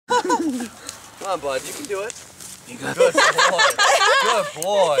Come on, bud. You can do it. You got Good boy. Good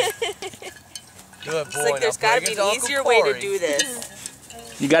boy. Good boy. It's like there's got to be an easier way to do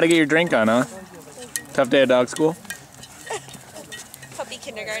this. You got to get your drink on, huh? Tough day at dog school? Puppy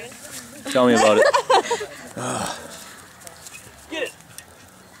kindergarten. Tell me about it. Get it.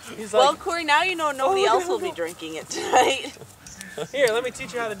 He's Well, like, Corey, now you know nobody else will be drinking it tonight. here, let me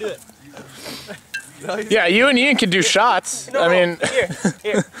teach you how to do it. Yeah, you and Ian can do shots. No, I mean,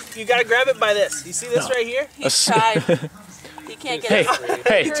 here. You gotta grab it by this. You see this right here? He's tried. He can't get hey, it.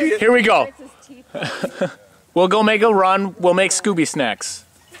 hey, here we go. We'll go make a run. We'll make Scooby snacks.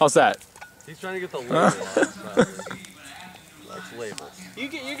 How's that? He's trying to get the label on. That's labels.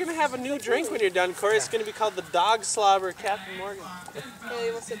 You're gonna have a new drink when you're done, Corey. It's gonna be called the Dog Slobber Captain Morgan.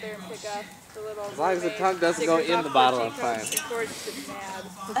 Haley will sit there and pick up the little. As long as the tongue doesn't go in the bottle, I'm fine. Corey just gets mad.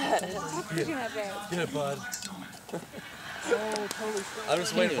 You can have that. Get it, bud. I'm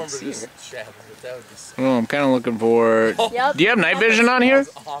just waiting for him to just stab it. That would be sick. Oh, I'm kind of looking for. Yep. Do you have night vision on here?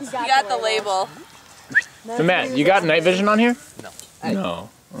 You got the label. So Matt, you got night vision on here? No.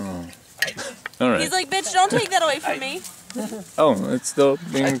 Oh. All right. He's like, bitch, don't take that away from me. Oh, it's still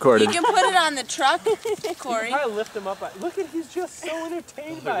being You recorded. can put it on the truck, Corey. Try to lift him up. Look at, he's just so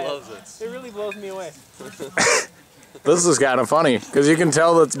entertained by He loves it. it. It really blows me away. This is kind of funny because you can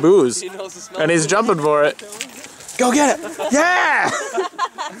tell it's booze, He knows the smell. and he's jumping for it. Go get it! Yeah!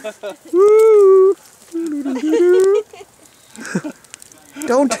 Woo!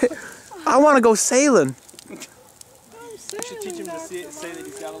 Don't. I want to go sailing. You should teach him to say that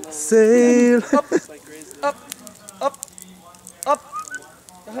he's got a little. Sail. It's like crazy. Up.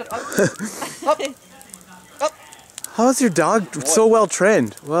 How's your dog so well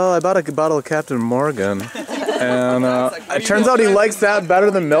trained? Well, I bought a bottle of Captain Morgan, and it turns out he likes that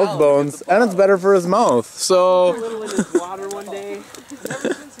better than milk bones, and it's better for his mouth. A So, little in his water one day. And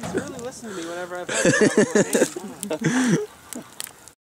ever since he's really listened to me whenever I've had a